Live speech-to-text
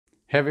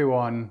Hey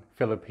everyone,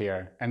 Philip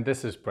here, and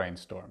this is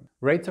Brainstorm.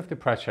 Rates of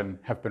depression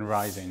have been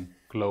rising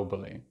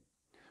globally.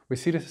 We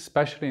see this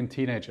especially in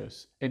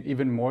teenagers and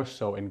even more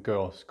so in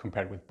girls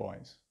compared with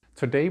boys.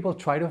 Today we'll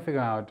try to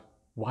figure out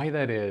why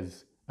that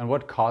is and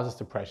what causes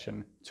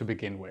depression to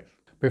begin with.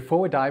 Before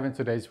we dive into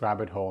today's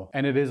rabbit hole,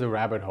 and it is a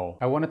rabbit hole,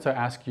 I wanted to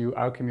ask you,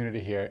 our community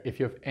here, if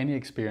you have any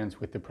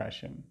experience with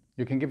depression.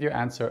 You can give your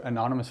answer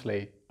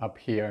anonymously up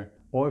here,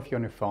 or if you're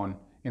on your phone,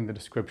 in the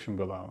description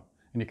below.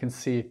 And you can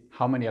see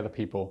how many other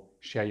people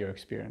share your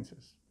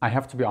experiences. I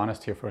have to be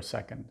honest here for a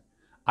second.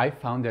 I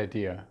found the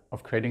idea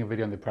of creating a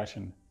video on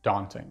depression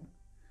daunting.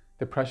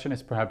 Depression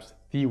is perhaps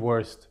the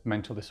worst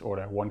mental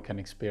disorder one can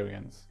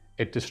experience.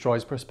 It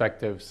destroys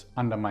perspectives,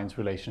 undermines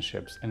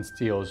relationships, and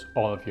steals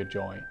all of your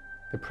joy.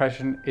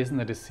 Depression isn't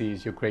a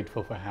disease you're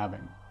grateful for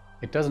having.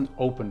 It doesn't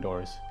open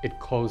doors, it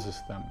closes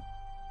them.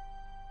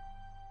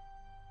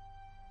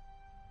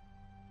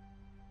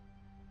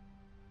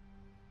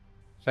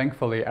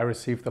 Thankfully, I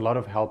received a lot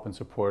of help and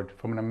support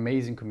from an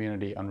amazing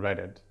community on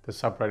Reddit, the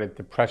subreddit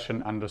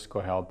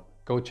depression_help.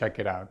 Go check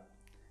it out.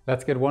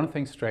 Let's get one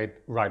thing straight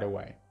right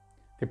away.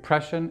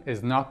 Depression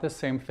is not the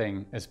same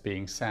thing as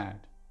being sad.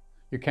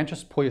 You can't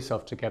just pull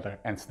yourself together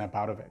and snap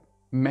out of it.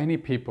 Many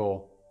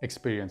people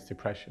experience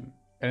depression,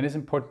 and it is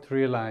important to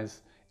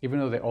realize, even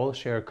though they all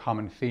share a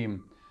common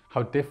theme,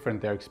 how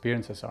different their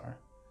experiences are.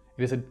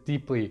 It is a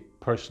deeply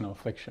personal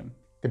affliction.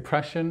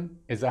 Depression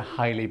is a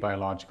highly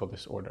biological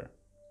disorder.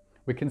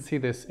 We can see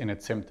this in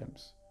its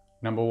symptoms.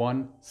 Number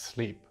one,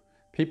 sleep.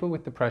 People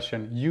with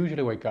depression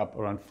usually wake up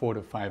around 4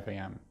 to 5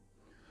 a.m.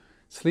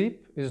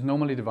 Sleep is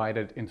normally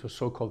divided into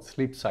so-called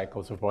sleep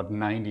cycles of about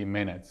 90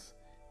 minutes.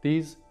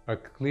 These are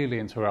clearly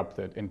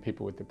interrupted in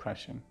people with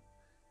depression.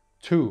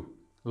 2,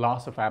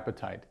 loss of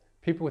appetite.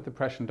 People with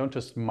depression don't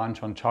just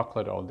munch on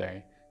chocolate all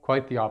day.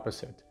 Quite the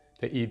opposite.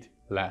 They eat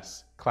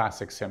less.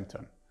 Classic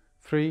symptom.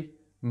 3,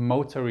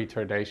 motor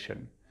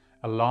retardation.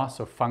 A loss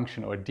of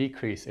function or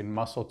decrease in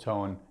muscle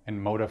tone and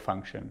motor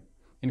function.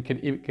 It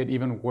can get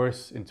even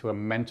worse into a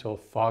mental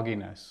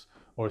fogginess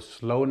or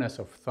slowness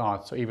of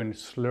thoughts or even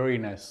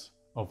slurriness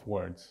of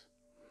words.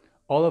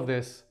 All of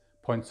this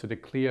points to the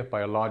clear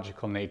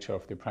biological nature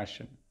of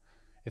depression.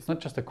 It's not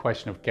just a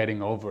question of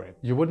getting over it.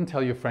 You wouldn't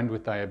tell your friend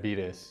with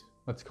diabetes,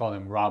 let's call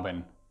him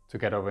Robin, to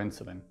get over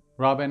insulin.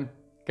 Robin,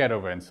 get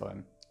over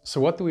insulin. So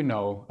what do we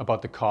know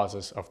about the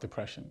causes of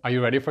depression? Are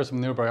you ready for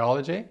some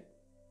neurobiology?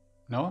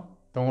 No?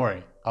 Don't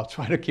worry, I'll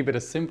try to keep it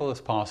as simple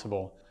as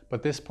possible,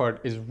 but this part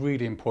is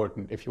really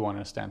important if you want to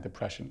understand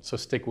depression, so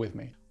stick with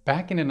me.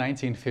 Back in the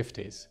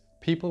 1950s,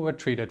 people were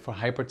treated for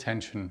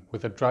hypertension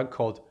with a drug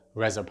called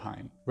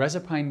rezapine.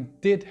 Rezapine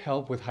did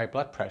help with high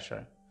blood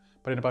pressure,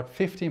 but in about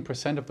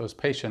 15% of those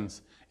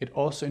patients, it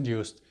also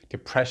induced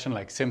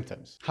depression-like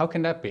symptoms. How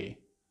can that be?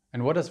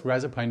 And what does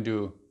rezapine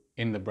do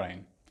in the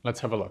brain?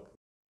 Let's have a look.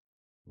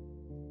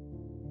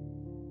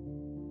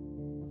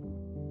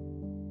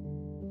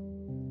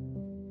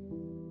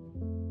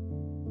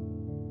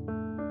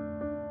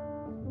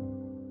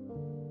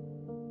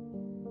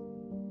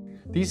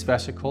 These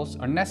vesicles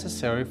are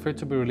necessary for it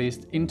to be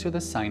released into the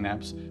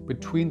synapse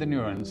between the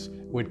neurons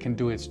where it can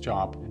do its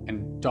job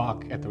and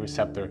dock at the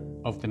receptor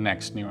of the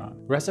next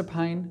neuron.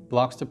 Rezapine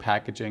blocks the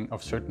packaging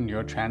of certain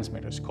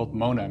neurotransmitters called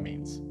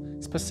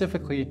monoamines,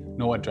 specifically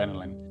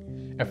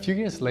noradrenaline. A few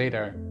years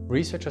later,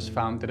 researchers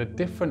found that a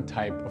different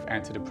type of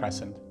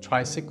antidepressant,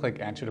 tricyclic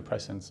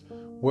antidepressants,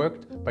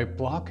 worked by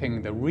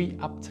blocking the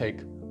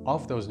reuptake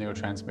of those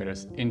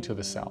neurotransmitters into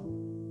the cell.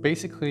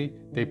 Basically,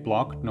 they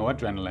blocked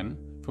noradrenaline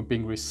from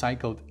being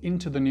recycled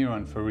into the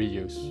neuron for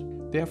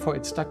reuse. Therefore,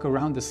 it stuck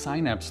around the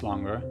synapse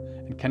longer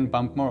and can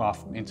bump more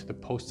often into the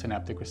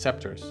postsynaptic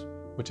receptors,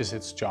 which is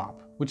its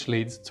job, which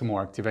leads to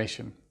more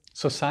activation.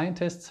 So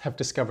scientists have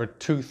discovered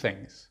two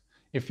things.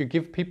 If you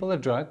give people a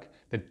drug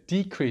that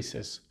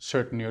decreases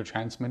certain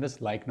neurotransmitters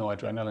like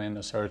noradrenaline or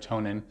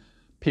serotonin,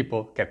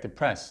 people get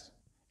depressed.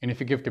 And if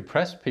you give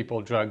depressed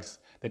people drugs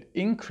that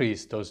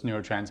increase those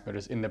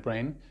neurotransmitters in the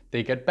brain,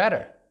 they get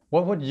better.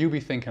 What would you be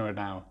thinking right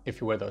now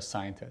if you were those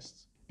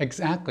scientists?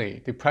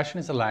 Exactly, depression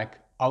is a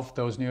lack of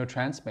those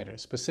neurotransmitters,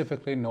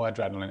 specifically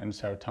noradrenaline and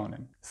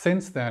serotonin.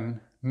 Since then,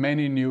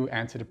 many new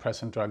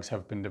antidepressant drugs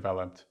have been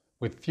developed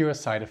with fewer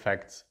side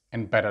effects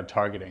and better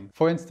targeting.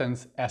 For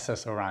instance,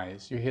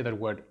 SSRIs, you hear that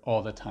word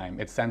all the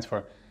time. It stands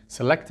for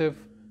selective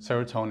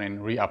serotonin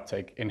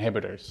reuptake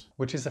inhibitors,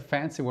 which is a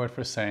fancy word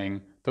for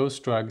saying those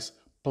drugs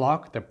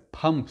block the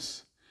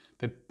pumps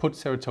that put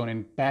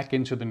serotonin back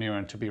into the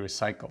neuron to be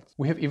recycled.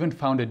 We have even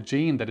found a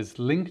gene that is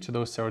linked to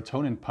those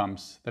serotonin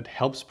pumps that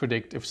helps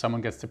predict if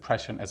someone gets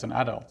depression as an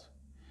adult.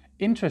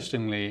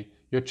 Interestingly,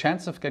 your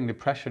chance of getting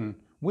depression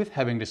with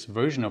having this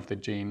version of the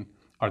gene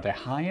are the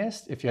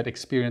highest if you had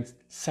experienced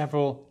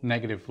several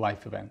negative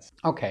life events.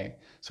 Okay,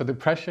 so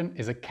depression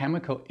is a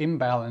chemical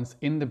imbalance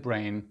in the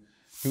brain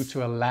due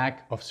to a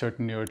lack of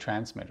certain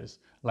neurotransmitters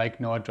like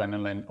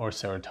noradrenaline or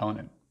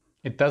serotonin.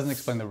 It doesn't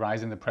explain the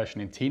rise in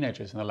depression in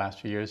teenagers in the last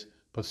few years,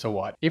 but so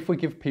what? If we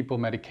give people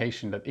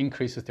medication that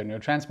increases their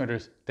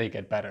neurotransmitters, they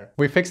get better.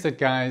 We fixed it,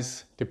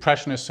 guys.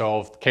 Depression is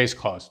solved. Case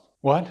closed.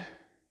 What?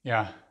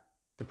 Yeah,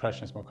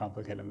 depression is more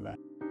complicated than that.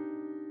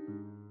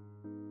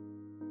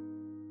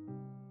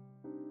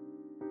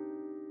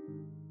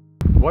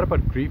 What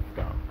about grief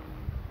though?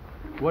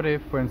 What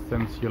if, for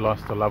instance, you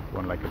lost a loved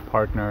one like a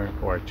partner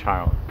or a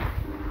child,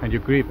 and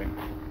you're grieving?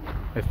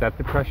 Is that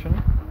depression?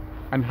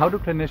 And how do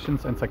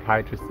clinicians and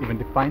psychiatrists even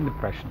define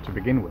depression to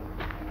begin with?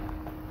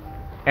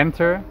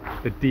 Enter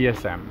the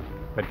DSM,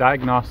 the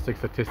Diagnostic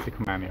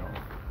Statistical Manual,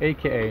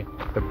 aka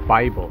the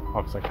Bible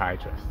of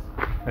psychiatrists,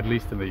 at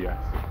least in the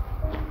US.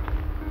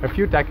 A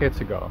few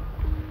decades ago,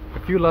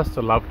 if you lost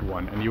a loved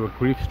one and you were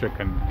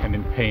grief-stricken and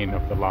in pain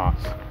of the loss,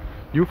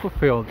 you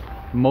fulfilled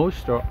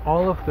most or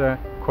all of the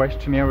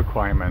questionnaire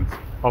requirements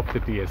of the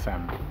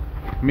DSM,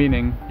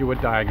 meaning you were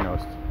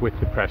diagnosed with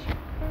depression.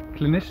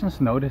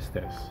 Clinicians noticed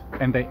this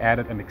and they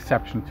added an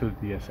exception to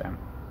the DSM.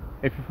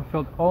 If you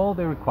fulfilled all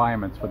the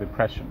requirements for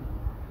depression,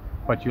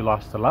 but you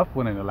lost a loved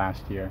one in the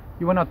last year,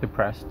 you were not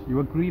depressed, you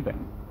were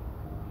grieving.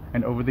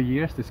 And over the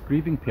years, this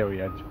grieving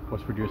period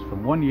was reduced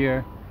from 1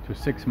 year to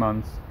 6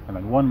 months, and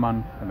then 1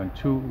 month, and then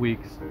 2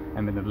 weeks,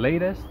 and then the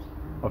latest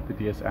of the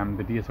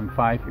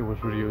DSM-5, it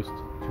was reduced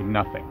to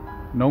nothing.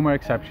 No more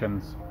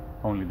exceptions,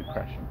 only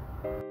depression.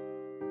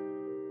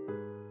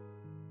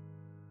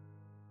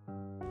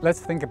 Let's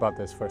think about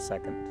this for a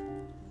second.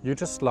 You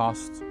just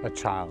lost a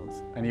child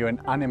and you're in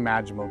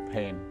unimaginable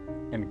pain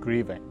and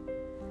grieving.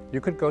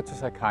 You could go to a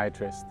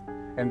psychiatrist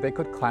and they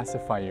could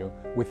classify you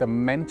with a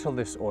mental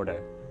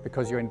disorder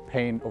because you're in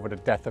pain over the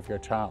death of your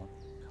child.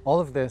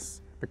 All of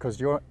this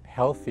because your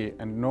healthy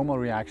and normal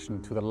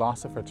reaction to the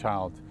loss of a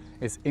child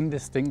is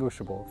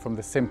indistinguishable from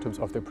the symptoms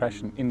of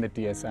depression in the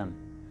DSM,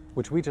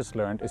 which we just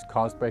learned is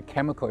caused by a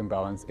chemical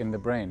imbalance in the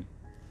brain.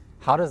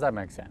 How does that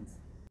make sense?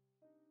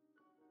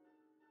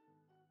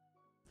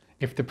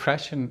 If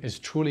depression is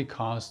truly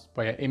caused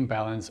by an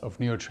imbalance of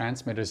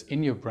neurotransmitters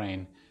in your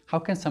brain, how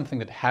can something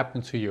that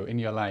happened to you in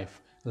your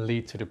life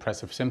lead to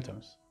depressive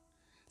symptoms?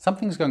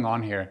 Something's going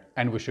on here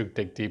and we should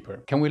dig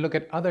deeper. Can we look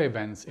at other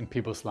events in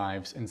people's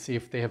lives and see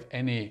if they have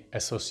any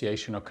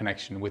association or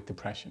connection with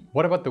depression?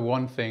 What about the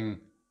one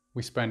thing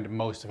we spend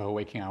most of our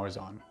waking hours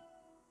on?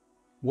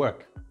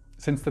 Work.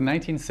 Since the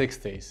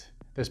 1960s,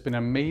 there's been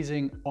an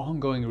amazing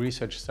ongoing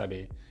research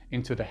study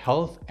into the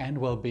health and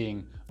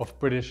well-being of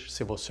British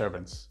civil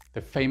servants,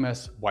 the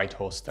famous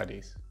Whitehall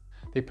studies.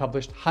 They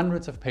published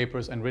hundreds of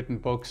papers and written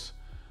books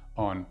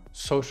on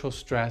social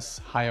stress,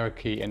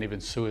 hierarchy, and even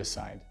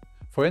suicide.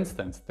 For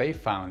instance, they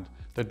found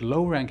that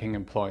low-ranking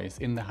employees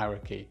in the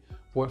hierarchy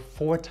were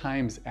 4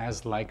 times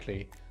as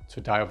likely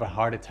to die of a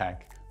heart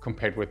attack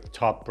compared with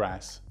top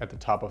brass at the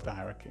top of the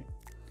hierarchy.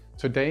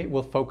 Today,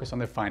 we'll focus on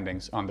the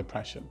findings on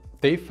depression.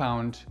 They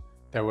found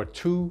there were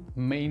 2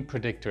 main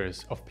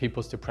predictors of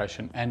people's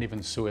depression and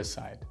even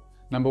suicide.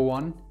 Number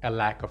 1, a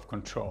lack of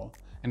control.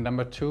 And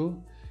number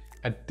 2,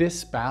 a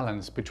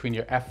disbalance between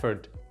your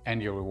effort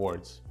and your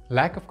rewards.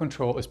 Lack of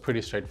control is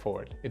pretty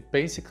straightforward. It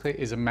basically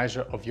is a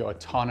measure of your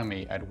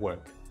autonomy at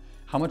work.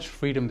 How much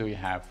freedom do you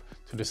have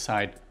to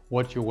decide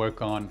what you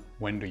work on,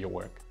 when do you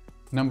work?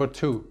 Number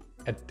 2,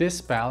 a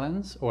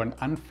disbalance or an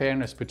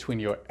unfairness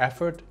between your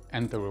effort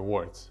and the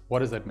rewards. What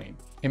does that mean?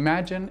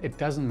 Imagine it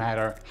doesn't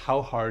matter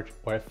how hard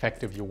or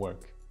effective you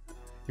work.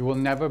 You will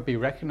never be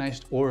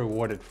recognized or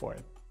rewarded for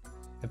it.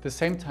 At the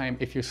same time,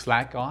 if you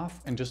slack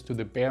off and just do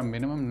the bare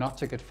minimum not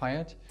to get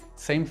fired,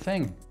 same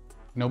thing.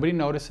 Nobody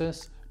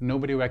notices,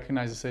 nobody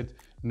recognizes it,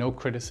 no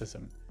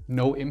criticism,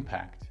 no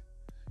impact.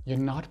 You're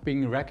not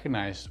being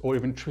recognized or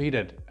even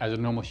treated as a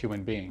normal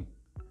human being.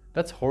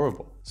 That's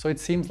horrible. So it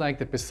seems like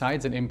that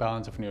besides an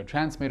imbalance of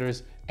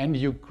neurotransmitters and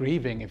you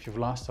grieving if you've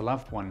lost a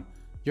loved one,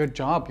 your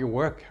job, your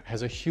work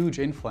has a huge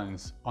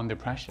influence on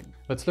depression.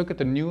 Let's look at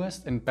the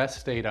newest and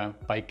best data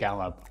by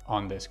Gallup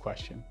on this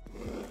question.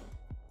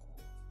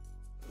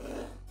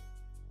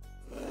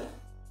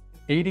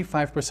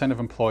 85% of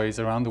employees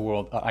around the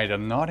world are either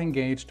not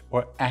engaged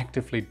or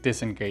actively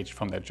disengaged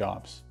from their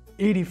jobs.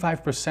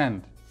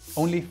 85%!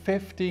 Only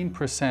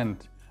 15%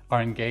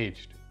 are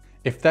engaged.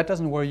 If that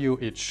doesn't worry you,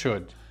 it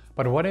should.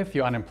 But what if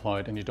you're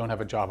unemployed and you don't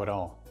have a job at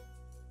all?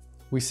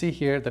 We see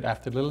here that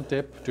after a little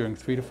dip during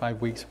 3 to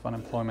 5 weeks of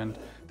unemployment,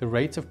 the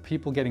rates of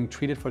people getting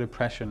treated for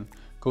depression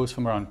goes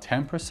from around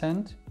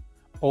 10%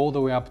 all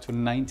the way up to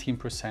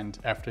 19%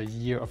 after a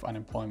year of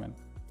unemployment.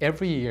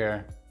 Every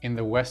year in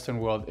the Western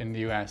world, in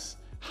the US,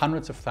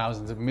 hundreds of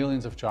thousands of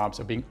millions of jobs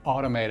are being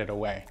automated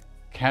away.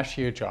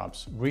 Cashier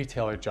jobs,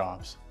 retailer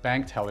jobs,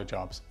 bank teller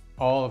jobs,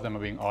 all of them are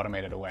being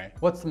automated away.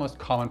 What's the most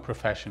common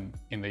profession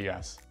in the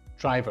US?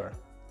 Driver,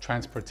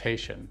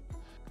 transportation.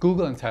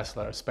 Google and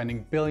Tesla are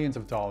spending billions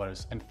of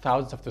dollars and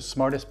thousands of the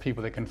smartest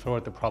people that can throw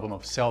at the problem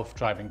of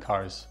self-driving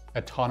cars,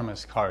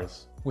 autonomous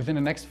cars. Within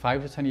the next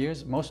 5 to 10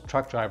 years, most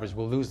truck drivers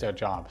will lose their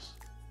jobs.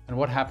 And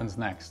what happens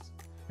next?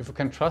 If we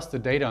can trust the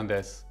data on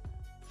this,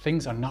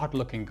 things are not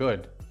looking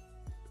good.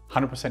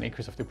 100%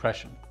 increase of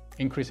depression,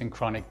 increase in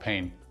chronic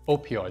pain,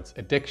 opioids,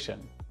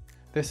 addiction.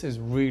 This is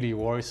really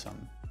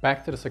worrisome.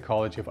 Back to the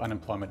psychology of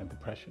unemployment and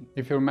depression.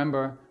 If you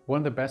remember, one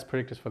of the best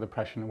predictors for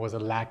depression was a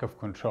lack of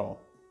control.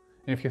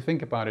 And if you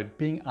think about it,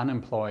 being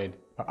unemployed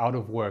or out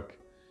of work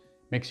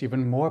makes you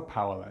even more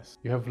powerless.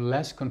 You have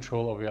less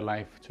control over your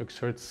life to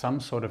exert some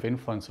sort of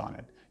influence on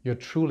it. You're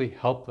truly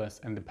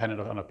helpless and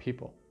dependent on other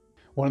people.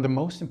 One of the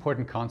most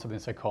important concepts in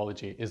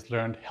psychology is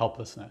learned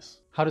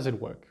helplessness. How does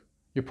it work?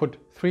 You put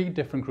 3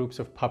 different groups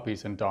of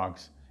puppies and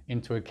dogs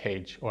into a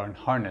cage or a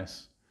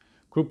harness.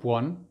 Group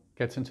 1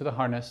 gets into the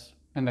harness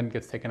and then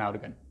gets taken out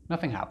again.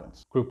 Nothing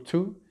happens. Group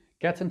 2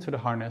 gets into the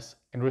harness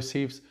and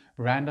receives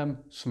random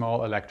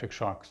small electric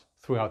shocks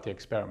throughout the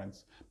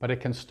experiments, but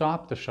it can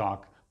stop the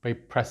shock by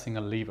pressing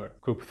a lever.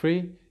 Group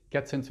 3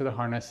 gets into the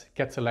harness,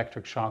 gets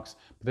electric shocks,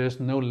 but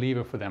there's no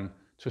lever for them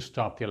to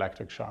stop the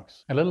electric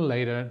shocks. A little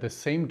later, the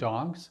same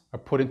dogs are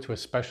put into a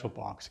special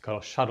box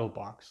called a shuttle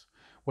box,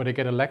 where they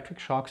get electric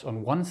shocks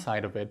on one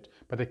side of it,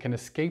 but they can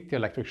escape the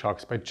electric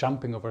shocks by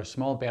jumping over a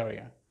small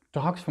barrier.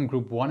 Dogs from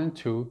group 1 and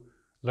 2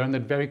 learn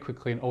that very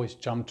quickly and always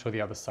jump to the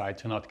other side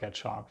to not get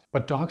shocked.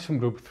 But dogs from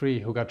group 3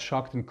 who got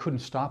shocked and couldn't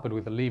stop it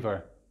with a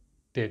lever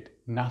did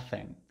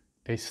nothing.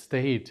 They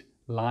stayed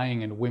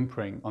lying and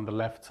whimpering on the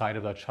left side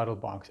of that shuttle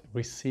box,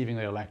 receiving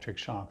the electric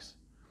shocks.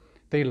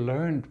 They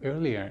learned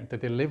earlier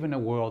that they live in a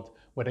world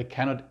where they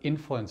cannot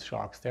influence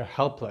shocks. They're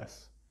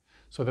helpless.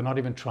 So they're not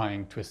even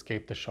trying to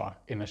escape the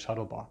shock in a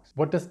shuttle box.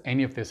 What does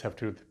any of this have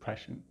to do with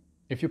depression?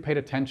 If you paid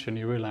attention,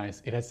 you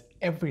realize it has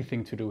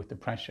everything to do with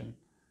depression.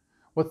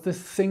 What's the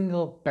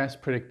single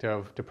best predictor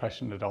of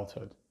depression in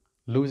adulthood?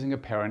 Losing a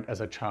parent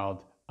as a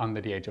child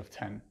under the age of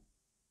 10.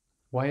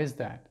 Why is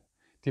that?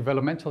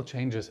 Developmental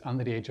changes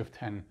under the age of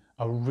 10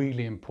 are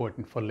really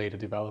important for later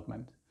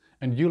development.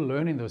 And you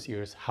learn in those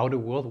years how the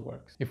world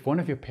works. If one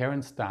of your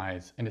parents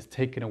dies and is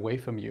taken away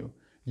from you,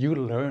 you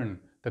learn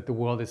that the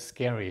world is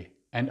scary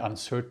and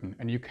uncertain,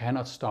 and you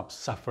cannot stop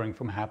suffering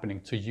from happening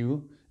to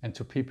you and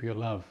to people you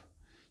love.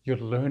 You're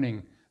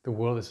learning the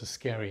world is a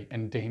scary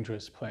and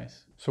dangerous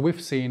place. So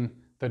we've seen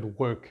that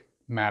work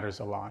matters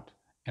a lot,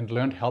 and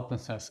learned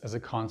helplessness as a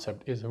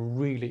concept is a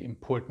really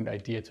important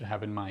idea to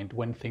have in mind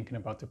when thinking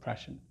about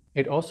depression.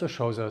 It also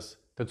shows us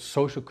that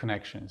social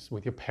connections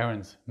with your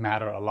parents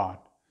matter a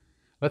lot.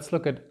 Let's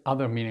look at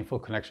other meaningful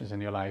connections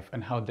in your life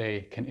and how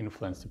they can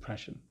influence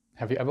depression.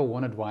 Have you ever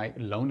wondered why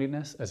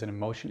loneliness as an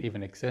emotion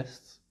even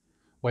exists?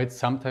 Why it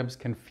sometimes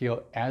can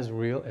feel as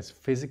real as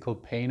physical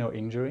pain or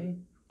injury?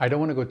 I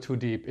don't want to go too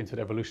deep into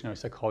the evolutionary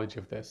psychology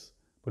of this,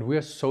 but we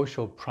are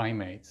social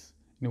primates.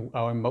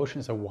 Our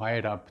emotions are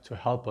wired up to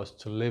help us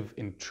to live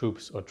in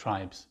troops or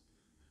tribes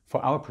for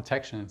our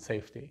protection and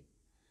safety.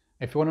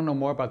 If you want to know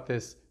more about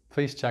this,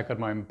 please check out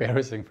my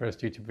embarrassing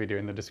first YouTube video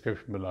in the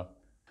description below.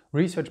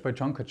 Research by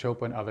John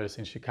Cacioppo and others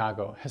in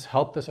Chicago has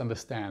helped us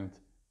understand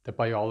the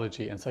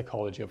biology and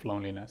psychology of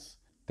loneliness.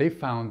 They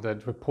found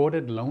that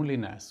reported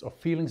loneliness or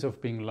feelings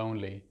of being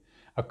lonely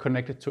are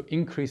connected to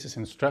increases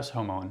in stress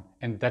hormone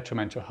and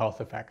detrimental health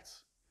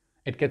effects.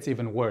 It gets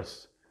even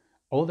worse.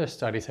 Older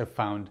studies have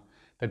found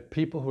that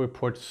people who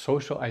report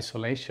social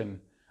isolation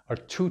are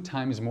 2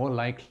 times more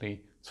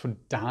likely to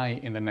die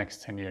in the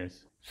next 10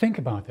 years. Think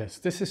about this.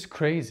 This is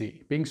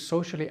crazy. Being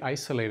socially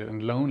isolated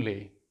and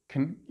lonely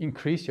can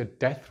increase your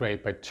death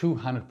rate by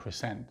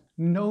 200%.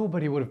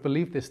 Nobody would have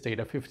believed this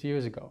data 50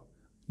 years ago.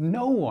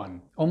 No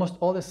one. Almost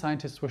all the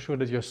scientists were sure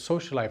that your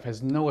social life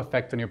has no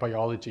effect on your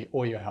biology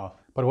or your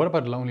health. But what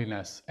about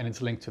loneliness and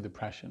its link to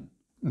depression?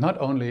 Not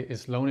only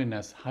is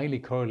loneliness highly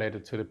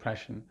correlated to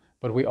depression,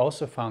 but we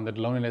also found that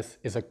loneliness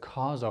is a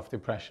cause of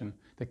depression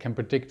that can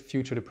predict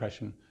future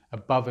depression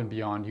above and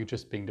beyond you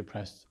just being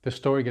depressed. The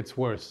story gets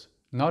worse.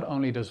 Not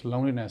only does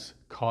loneliness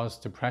cause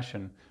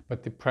depression,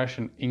 but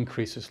depression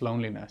increases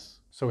loneliness.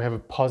 So we have a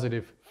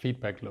positive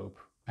feedback loop,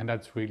 and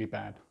that's really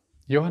bad.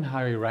 Johann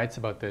Hari writes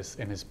about this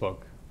in his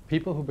book.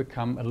 People who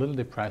become a little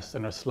depressed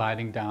and are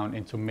sliding down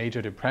into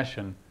major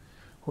depression,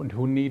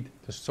 who need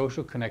the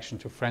social connection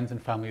to friends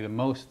and family the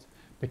most,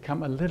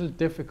 become a little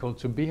difficult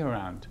to be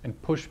around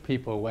and push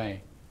people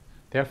away,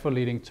 therefore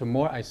leading to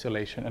more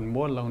isolation and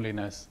more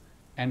loneliness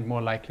and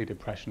more likely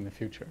depression in the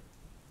future.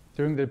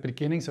 During the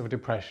beginnings of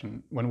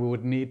depression, when we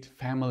would need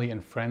family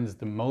and friends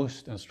the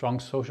most and strong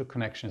social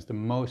connections the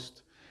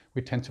most,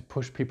 we tend to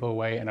push people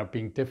away and are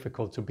being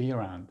difficult to be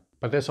around.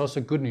 But there's also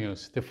good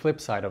news, the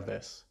flip side of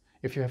this.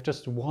 If you have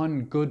just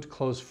one good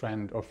close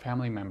friend or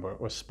family member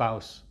or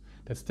spouse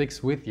that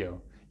sticks with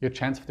you, your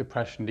chance of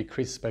depression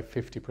decreases by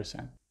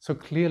 50%. So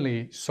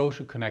clearly,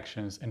 social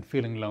connections and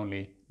feeling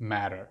lonely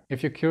matter.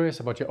 If you're curious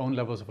about your own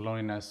levels of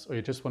loneliness, or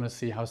you just want to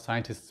see how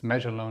scientists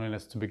measure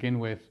loneliness to begin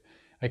with,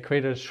 I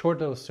created a short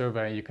little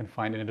survey you can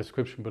find in the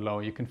description below.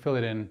 You can fill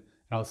it in and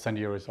I'll send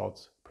you your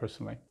results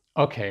personally.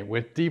 Okay,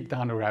 we're deep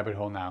down the rabbit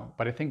hole now,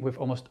 but I think with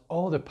almost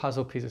all the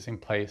puzzle pieces in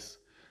place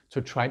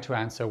to try to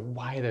answer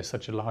why there's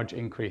such a large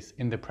increase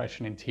in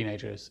depression in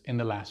teenagers in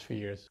the last few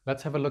years.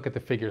 Let's have a look at the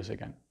figures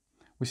again.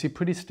 We see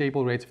pretty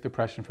stable rates of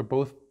depression for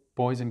both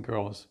boys and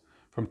girls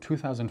from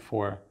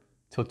 2004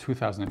 till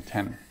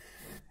 2010.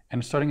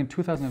 And starting in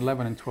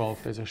 2011 and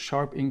 12, there's a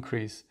sharp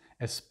increase,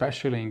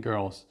 especially in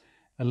girls,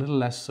 a little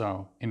less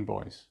so in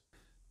boys.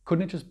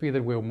 Couldn't it just be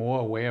that we're more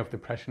aware of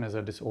depression as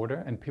a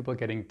disorder and people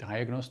getting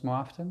diagnosed more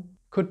often?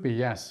 Could be,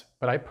 yes,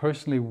 but I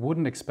personally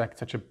wouldn't expect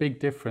such a big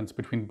difference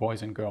between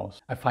boys and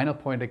girls. A final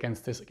point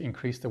against this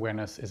increased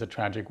awareness is a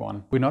tragic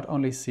one. We not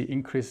only see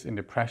increases in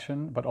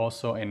depression, but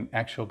also in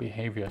actual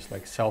behaviors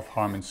like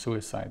self-harm and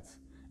suicides.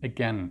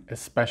 Again,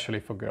 especially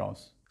for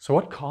girls. So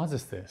what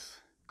causes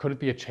this? Could it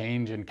be a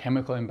change in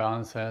chemical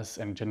imbalances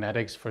and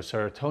genetics for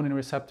serotonin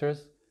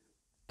receptors?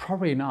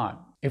 Probably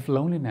not. If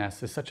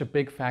loneliness is such a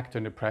big factor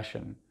in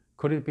depression,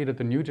 could it be that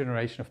the new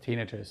generation of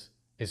teenagers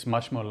is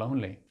much more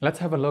lonely? Let's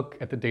have a look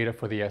at the data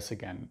for the yes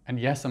again. And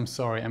yes, I'm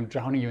sorry, I'm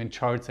drowning you in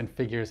charts and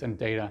figures and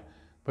data,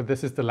 but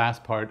this is the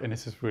last part and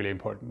this is really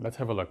important. Let's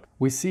have a look.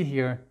 We see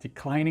here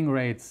declining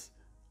rates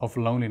of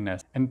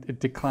loneliness, and it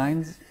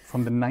declines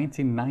from the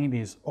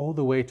 1990s all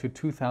the way to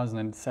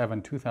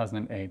 2007,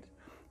 2008,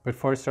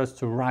 before it starts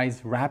to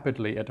rise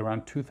rapidly at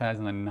around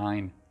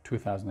 2009,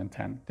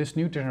 2010. This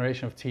new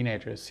generation of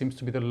teenagers seems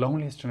to be the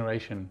loneliest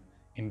generation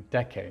in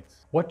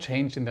decades. What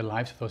changed in the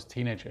lives of those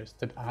teenagers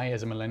that I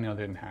as a millennial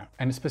didn't have?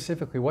 And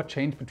specifically, what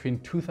changed between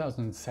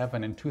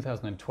 2007 and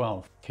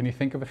 2012? Can you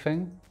think of a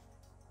thing?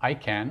 I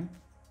can.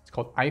 It's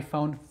called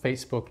iPhone,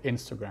 Facebook,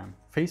 Instagram.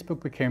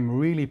 Facebook became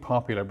really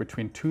popular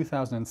between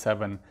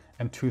 2007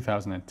 and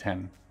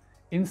 2010.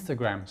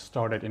 Instagram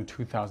started in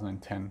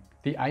 2010.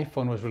 The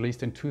iPhone was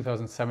released in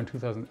 2007,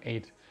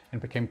 2008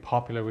 and became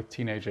popular with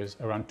teenagers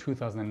around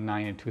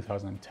 2009 and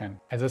 2010.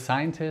 As a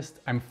scientist,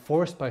 I'm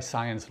forced by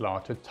science law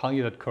to tell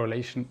you that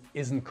correlation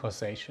isn't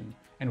causation,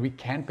 and we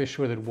can't be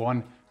sure that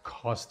one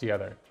caused the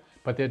other,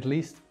 but they're at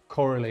least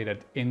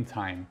correlated in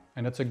time,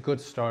 and that's a good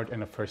start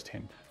and a first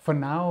hint. For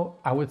now,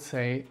 I would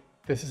say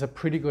this is a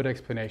pretty good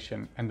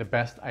explanation and the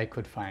best I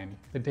could find.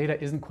 The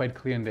data isn't quite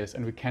clear in this,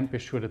 and we can't be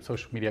sure that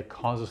social media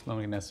causes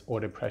loneliness or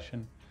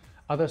depression.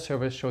 Other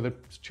surveys show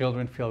that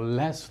children feel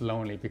less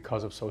lonely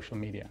because of social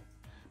media.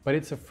 But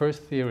it's a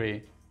first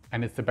theory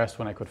and it's the best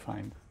one I could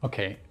find.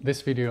 Okay,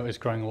 this video is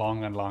growing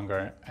longer and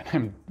longer and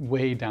I'm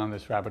way down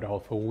this rabbit hole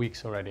for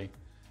weeks already.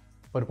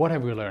 But what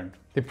have we learned?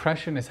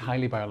 Depression is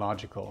highly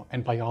biological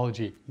and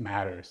biology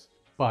matters.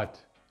 But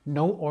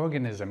no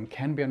organism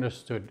can be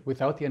understood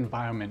without the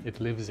environment it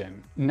lives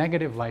in.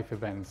 Negative life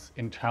events,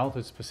 in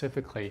childhood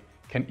specifically,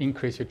 can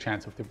increase your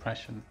chance of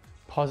depression.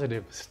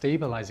 Positive,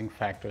 stabilizing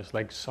factors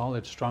like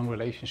solid, strong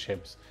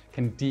relationships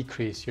can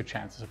decrease your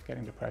chances of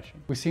getting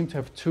depression. We seem to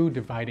have two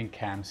dividing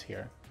camps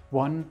here.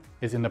 One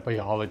is in the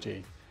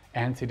biology,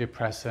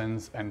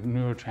 antidepressants and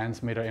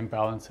neurotransmitter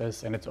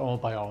imbalances, and it's all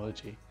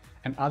biology.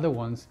 And other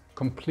ones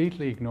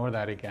completely ignore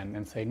that again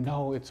and say,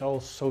 no, it's all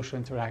social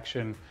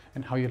interaction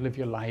and how you live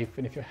your life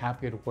and if you're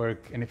happy at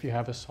work and if you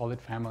have a solid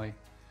family.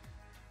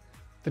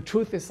 The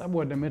truth is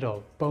somewhere in the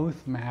middle.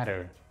 Both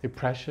matter.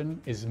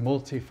 Depression is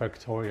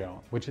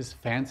multifactorial, which is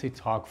fancy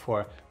talk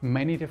for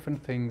many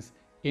different things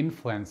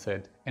influence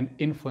it and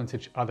influence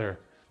each other.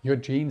 Your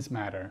genes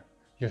matter.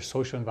 Your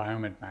social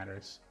environment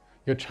matters.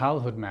 Your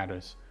childhood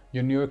matters.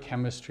 Your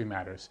neurochemistry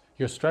matters.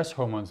 Your stress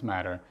hormones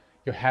matter.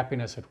 Your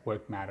happiness at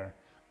work matter.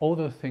 All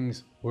those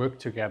things work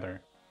together.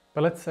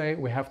 But let's say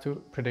we have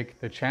to predict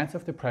the chance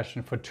of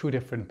depression for two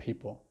different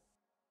people.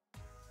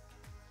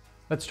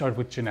 Let's start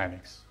with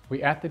genetics.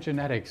 We add the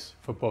genetics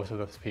for both of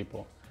those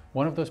people.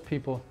 One of those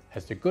people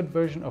has the good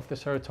version of the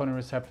serotonin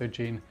receptor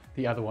gene,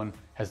 the other one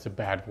has the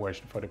bad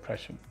version for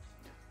depression.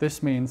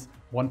 This means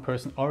one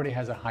person already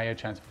has a higher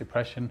chance of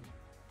depression,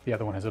 the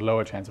other one has a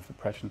lower chance of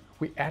depression.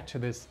 We add to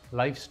this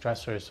life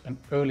stressors and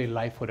early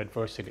lifehood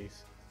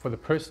adversities. For the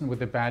person with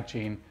the bad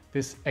gene,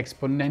 this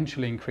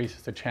exponentially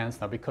increases the chance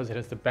now because it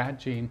has the bad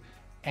gene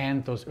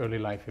and those early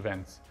life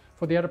events.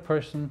 For the other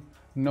person,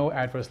 no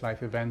adverse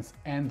life events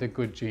and the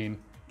good gene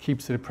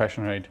keeps the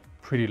depression rate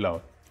pretty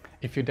low.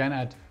 If you then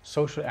add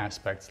social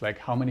aspects like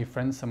how many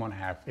friends someone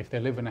has, if they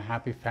live in a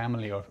happy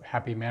family or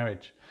happy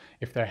marriage,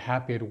 if they're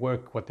happy at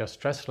work, what their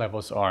stress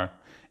levels are,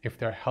 if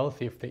they're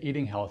healthy, if they're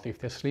eating healthy, if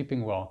they're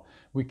sleeping well,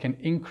 we can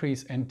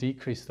increase and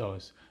decrease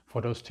those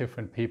for those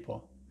different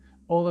people.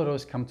 All of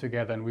those come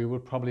together and we will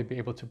probably be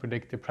able to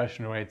predict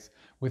depression rates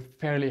with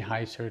fairly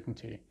high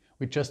certainty.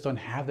 We just don't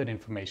have that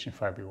information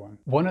for everyone.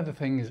 One of the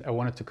things I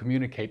wanted to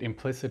communicate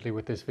implicitly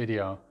with this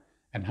video,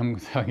 and I'm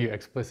telling you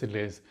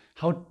explicitly, is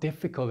how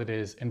difficult it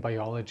is in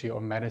biology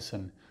or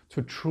medicine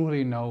to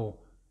truly know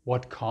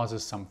what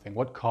causes something,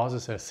 what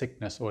causes a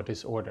sickness or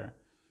disorder.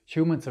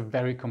 Humans are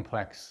very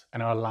complex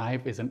and our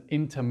life is an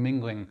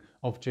intermingling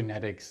of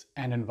genetics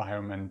and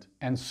environment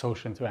and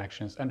social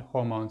interactions and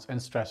hormones and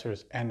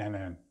stressors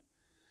and.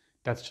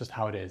 That's just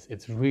how it is.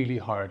 It's really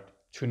hard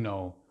to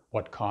know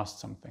what caused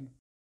something.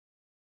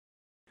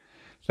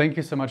 Thank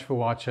you so much for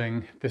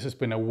watching. This has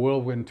been a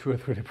whirlwind tour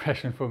through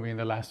depression for me in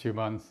the last few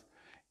months.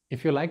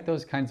 If you like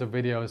those kinds of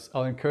videos,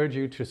 I'll encourage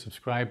you to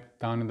subscribe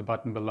down in the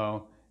button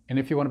below. And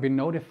if you want to be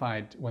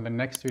notified when the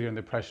next video on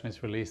depression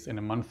is released in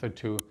a month or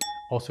two,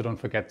 also don't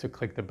forget to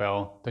click the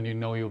bell, then you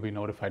know you'll be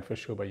notified for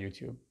sure by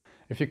YouTube.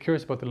 If you're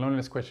curious about the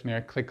loneliness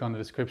questionnaire, click on the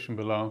description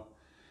below.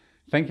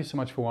 Thank you so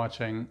much for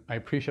watching. I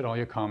appreciate all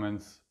your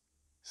comments.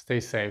 Stay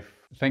safe.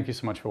 Thank you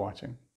so much for watching.